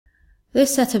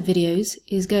This set of videos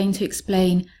is going to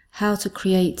explain how to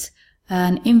create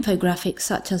an infographic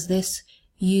such as this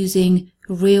using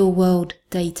real-world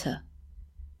data.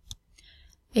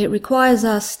 It requires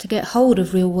us to get hold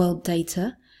of real-world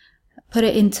data, put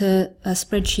it into a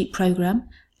spreadsheet program,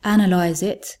 analyze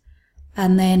it,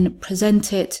 and then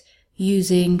present it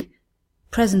using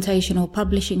presentation or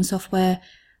publishing software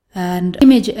and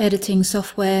image editing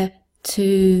software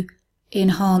to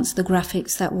enhance the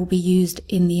graphics that will be used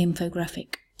in the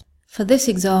infographic. For this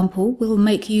example, we'll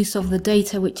make use of the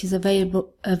data which is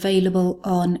available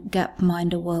on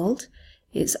Gapminder World.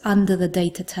 It's under the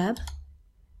Data tab.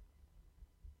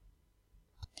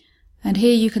 And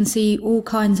here you can see all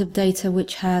kinds of data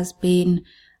which has been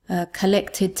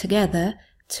collected together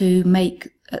to make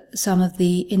some of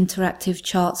the interactive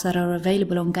charts that are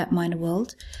available on Gapminder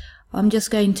World. I'm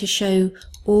just going to show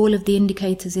all of the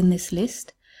indicators in this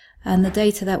list, and the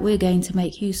data that we're going to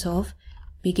make use of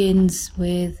begins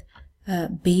with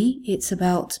B. It's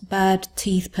about bad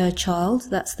teeth per child.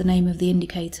 That's the name of the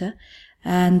indicator,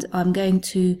 and I'm going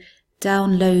to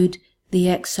download the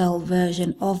Excel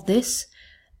version of this,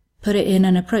 put it in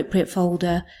an appropriate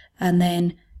folder, and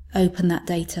then open that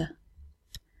data.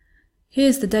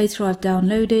 Here's the data I've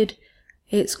downloaded.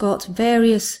 It's got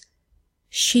various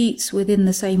sheets within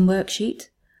the same worksheet.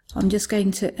 I'm just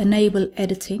going to enable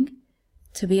editing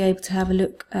to be able to have a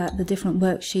look at the different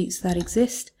worksheets that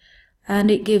exist,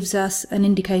 and it gives us an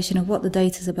indication of what the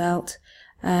data is about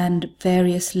and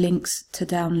various links to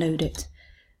download it.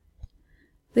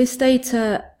 This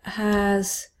data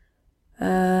has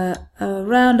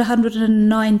around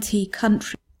 190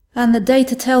 countries, and the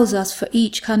data tells us for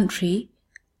each country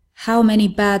how many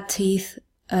bad teeth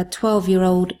a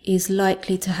 12-year-old is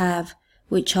likely to have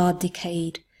which are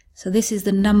decayed. So this is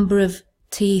the number of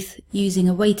teeth using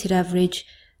a weighted average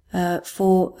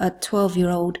for a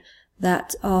 12-year-old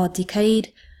that are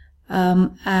decayed,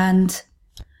 and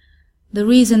the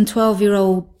reason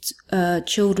 12-year-old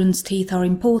children's teeth are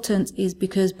important is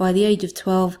because by the age of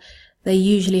 12 they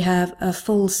usually have a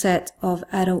full set of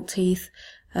adult teeth,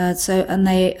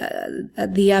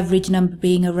 the average number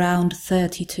being around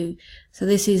 32. So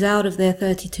this is out of their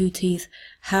 32 teeth,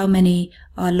 how many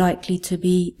are likely to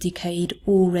be decayed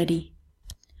already.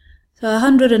 So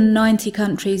 190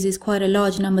 countries is quite a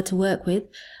large number to work with,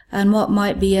 and what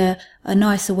might be a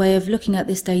nicer way of looking at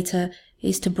this data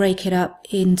is to break it up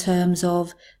in terms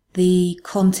of the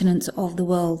continents of the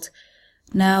world.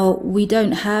 Now, we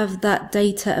don't have that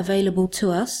data available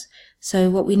to us, so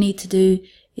what we need to do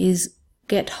is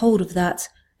get hold of that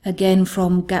again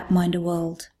from Gapminder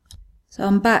World. So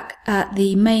I'm back at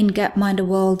the main Gapminder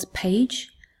World page,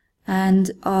 and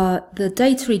the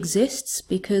data exists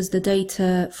because the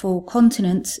data for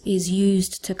continents is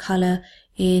used to colour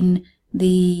in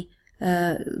the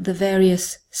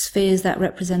various spheres that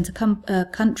represent a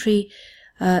country,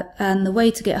 and the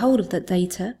way to get hold of that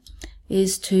data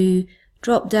is to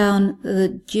drop down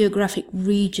the geographic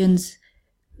regions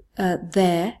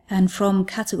there, and from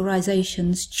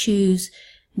categorizations choose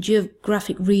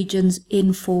geographic regions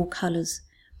in 4 colors.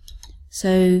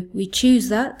 So we choose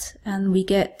that and we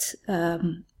get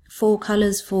 4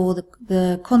 colors for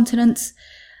the continents,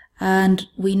 and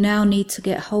we now need to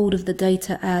get hold of the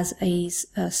data as a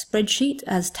spreadsheet,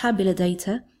 as tabular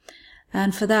data.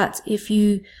 And for that, if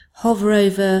you hover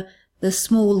over the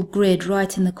small grid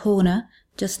right in the corner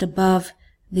just above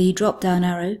the drop down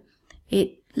arrow,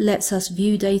 it lets us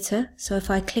view data. So if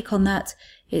I click on that,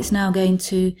 it's now going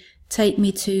to take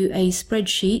me to a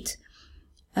spreadsheet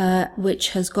which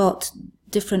has got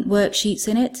different worksheets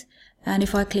in it, and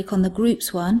if I click on the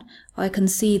groups one, I can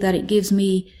see that it gives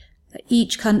me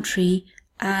each country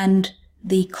and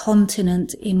the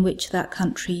continent in which that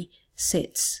country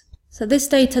sits. So this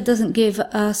data doesn't give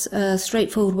us a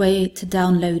straightforward way to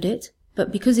download it,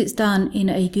 but because it's done in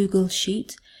a Google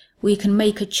Sheet, we can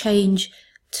make a change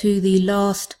to the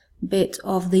last bit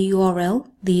of the URL,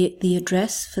 the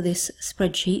address for this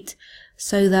spreadsheet,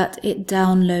 so that it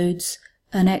downloads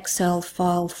an Excel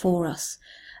file for us.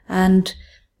 And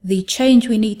the change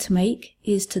we need to make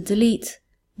is to delete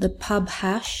the pub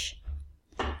hash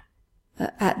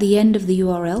at the end of the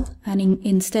URL and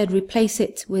instead replace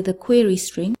it with a query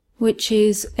string, which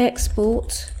is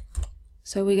export.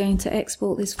 So we're going to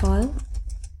export this file.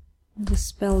 I'll just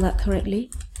spell that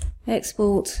correctly.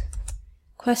 Export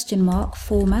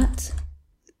 (format)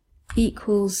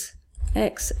 equals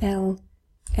XLSX.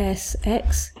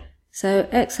 So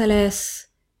XLS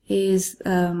is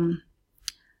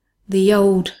the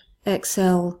old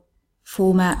Excel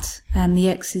format and the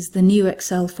X is the new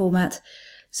Excel format.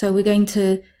 So we're going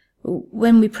to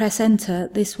when we press enter,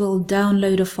 this will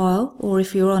download a file, or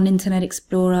if you're on Internet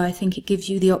Explorer, I think it gives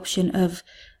you the option of,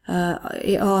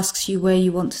 it asks you where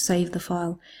you want to save the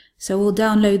file. So we'll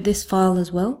download this file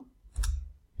as well.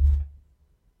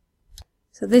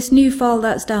 So this new file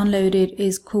that's downloaded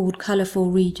is called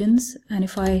Colorful Regions, and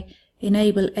if I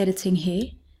enable editing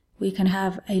here, we can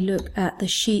have a look at the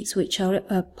sheets which are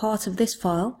a part of this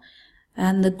file,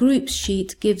 and the groups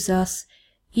sheet gives us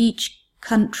each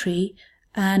country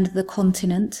and the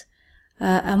continent,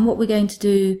 and what we're going to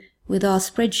do with our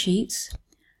spreadsheets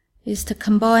is to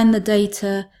combine the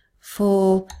data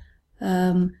for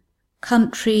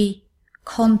country,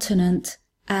 continent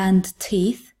and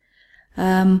teeth,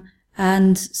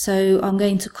 and so I'm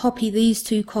going to copy these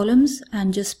two columns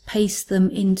and just paste them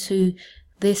into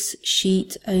this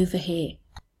sheet over here.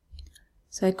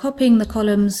 So copying the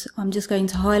columns, I'm just going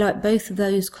to highlight both of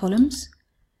those columns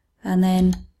and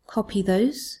then copy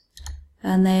those,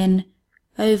 and then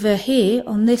over here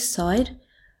on this side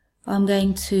I've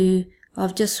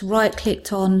just right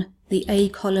clicked on the A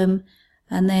column,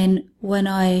 and then when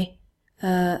I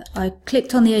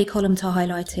clicked on the A column to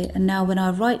highlight it, and now when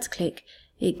I right click,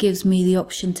 it gives me the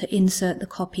option to insert the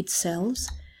copied cells.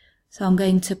 So I'm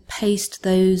going to paste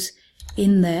those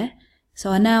in there. So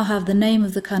I now have the name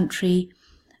of the country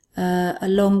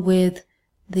along with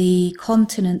the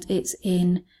continent it's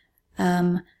in,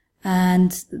 and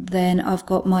then I've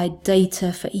got my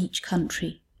data for each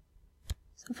country.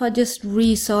 So if I just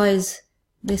resize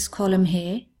this column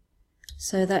here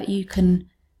so that you can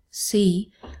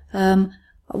see,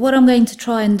 what I'm going to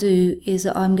try and do is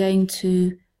that I'm going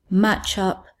to match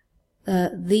up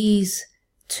these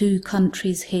two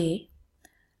countries here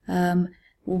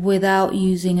without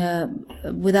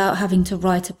having to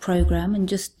write a program, and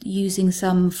just using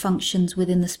some functions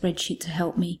within the spreadsheet to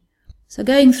help me. So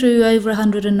going through over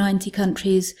 190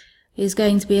 countries is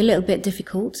going to be a little bit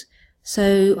difficult,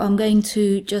 so I'm going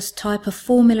to just type a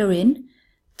formula in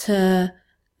to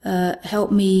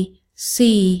help me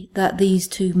see that these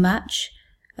two match,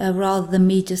 rather than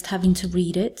me just having to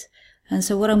read it. And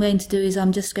so what I'm going to do is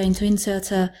I'm just going to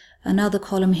insert another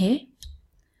column here,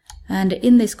 and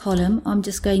in this column I'm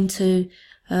just going to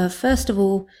first of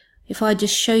all, if I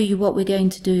just show you what we're going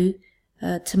to do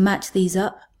to match these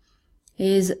up,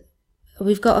 is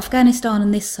we've got Afghanistan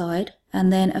on this side,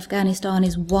 and then Afghanistan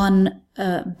is one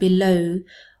below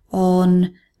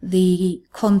on the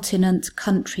continent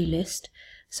country list.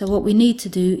 So what we need to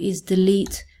do is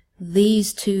delete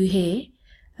these two here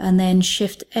and then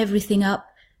shift everything up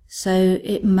so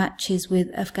it matches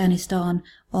with Afghanistan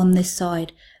on this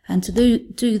side. And to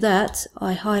do that,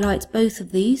 I highlight both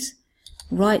of these,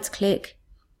 right click,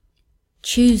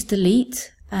 choose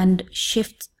delete and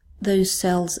shift those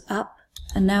cells up.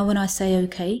 And now when I say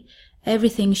OK,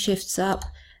 everything shifts up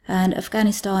and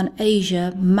Afghanistan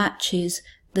Asia matches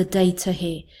the data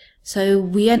here. So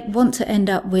we want to end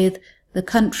up with the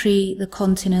country, the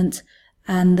continent,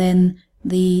 and then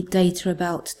the data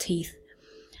about teeth.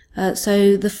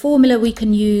 So the formula we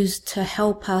can use to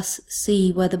help us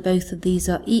see whether both of these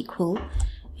are equal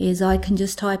is I can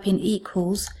just type in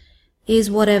equals, is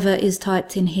whatever is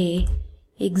typed in here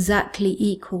exactly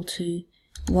equal to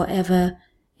whatever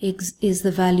is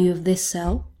the value of this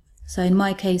cell. So in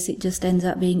my case it just ends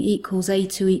up being equals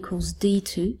A2 equals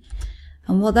D2,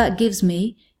 and what that gives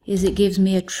me is it gives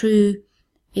me a true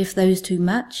if those two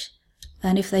match,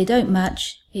 and if they don't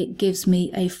match it gives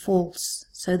me a false.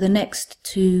 So the next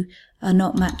two are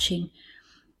not matching.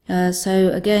 So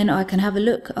again I can have a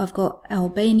look. I've got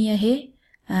Albania here,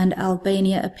 and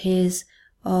Albania appears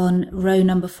on row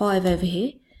number 5 over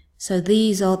here. So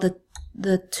these are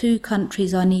the two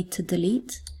countries I need to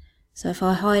delete. So if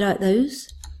I highlight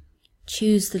those,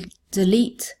 choose the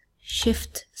delete,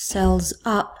 shift cells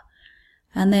up,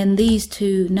 and then these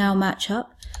two now match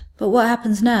up. But what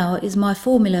happens now is my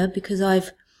formula, because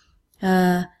I've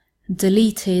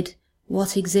deleted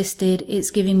what existed,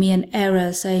 it's giving me an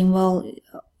error saying, well,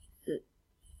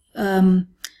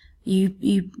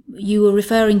 you were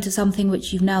referring to something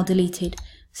which you've now deleted.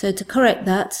 So to correct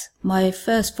that, my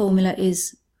first formula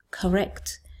is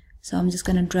correct. So I'm just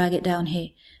going to drag it down here.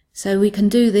 So we can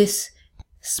do this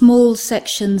small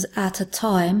sections at a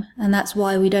time, and that's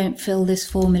why we don't fill this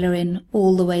formula in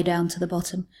all the way down to the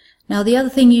bottom. Now the other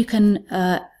thing you can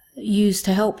use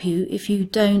to help you if you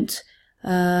don't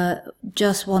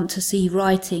just want to see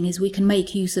writing is we can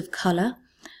make use of color.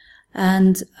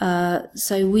 And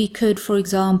so we could, for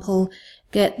example,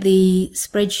 get the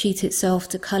spreadsheet itself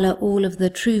to color all of the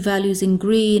true values in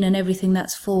green and everything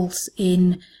that's false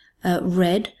in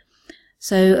red.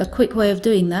 So a quick way of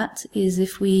doing that is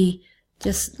if we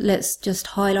let's just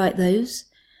highlight those,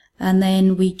 and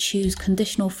then we choose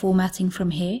conditional formatting from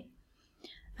here.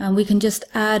 And we can just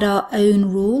add our own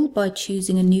rule by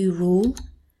choosing a new rule.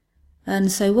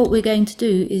 And so what we're going to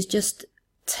do is just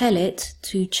tell it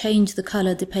to change the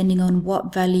color depending on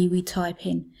what value we type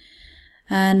in.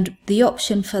 And the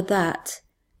option for that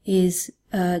is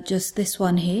just this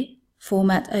one here,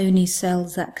 format only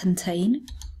cells that contain.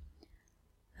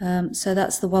 So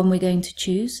that's the one we're going to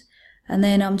choose. And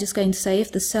then I'm just going to say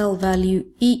if the cell value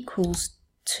equals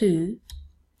 2,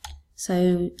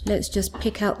 so let's just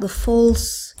pick out the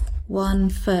false one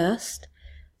first.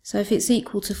 So if it's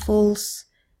equal to false,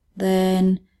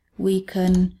 then we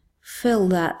can fill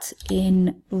that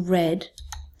in red,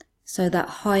 so that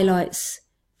highlights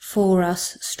for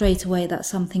us straight away that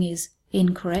something is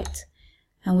incorrect,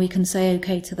 and we can say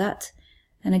OK to that.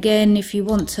 And again, if you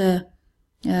want to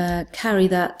carry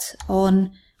that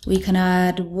on, we can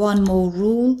add one more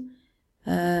rule.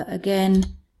 Again,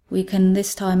 we can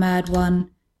this time add one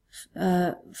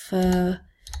for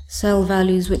cell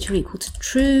values which are equal to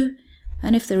true,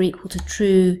 and if they're equal to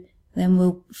true, then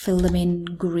we'll fill them in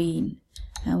green,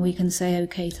 and we can say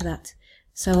OK to that.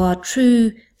 So our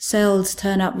true cells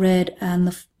turn up red,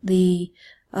 and the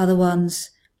other ones,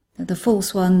 the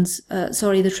false ones,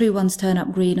 the true ones turn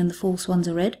up green and the false ones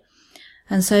are red.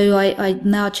 And so I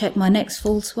now check my next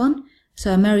false one.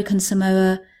 So American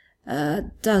Samoa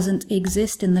doesn't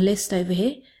exist in the list over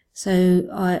here, so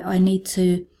I need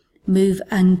to move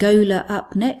Angola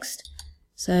up next.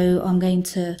 So I'm going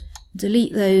to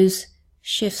delete those,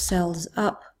 shift cells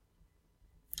up.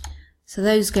 So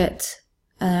those get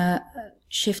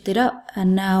shifted up,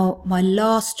 and now my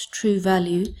last true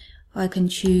value I can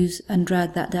choose and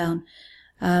drag that down.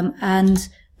 And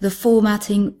the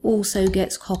formatting also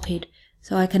gets copied.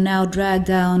 So I can now drag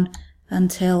down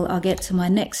until I get to my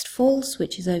next false,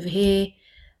 which is over here,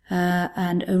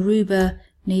 and Aruba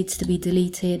needs to be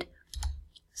deleted.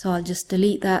 So I'll just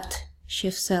delete that,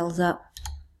 shift cells up,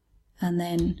 and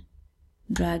then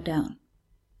drag down.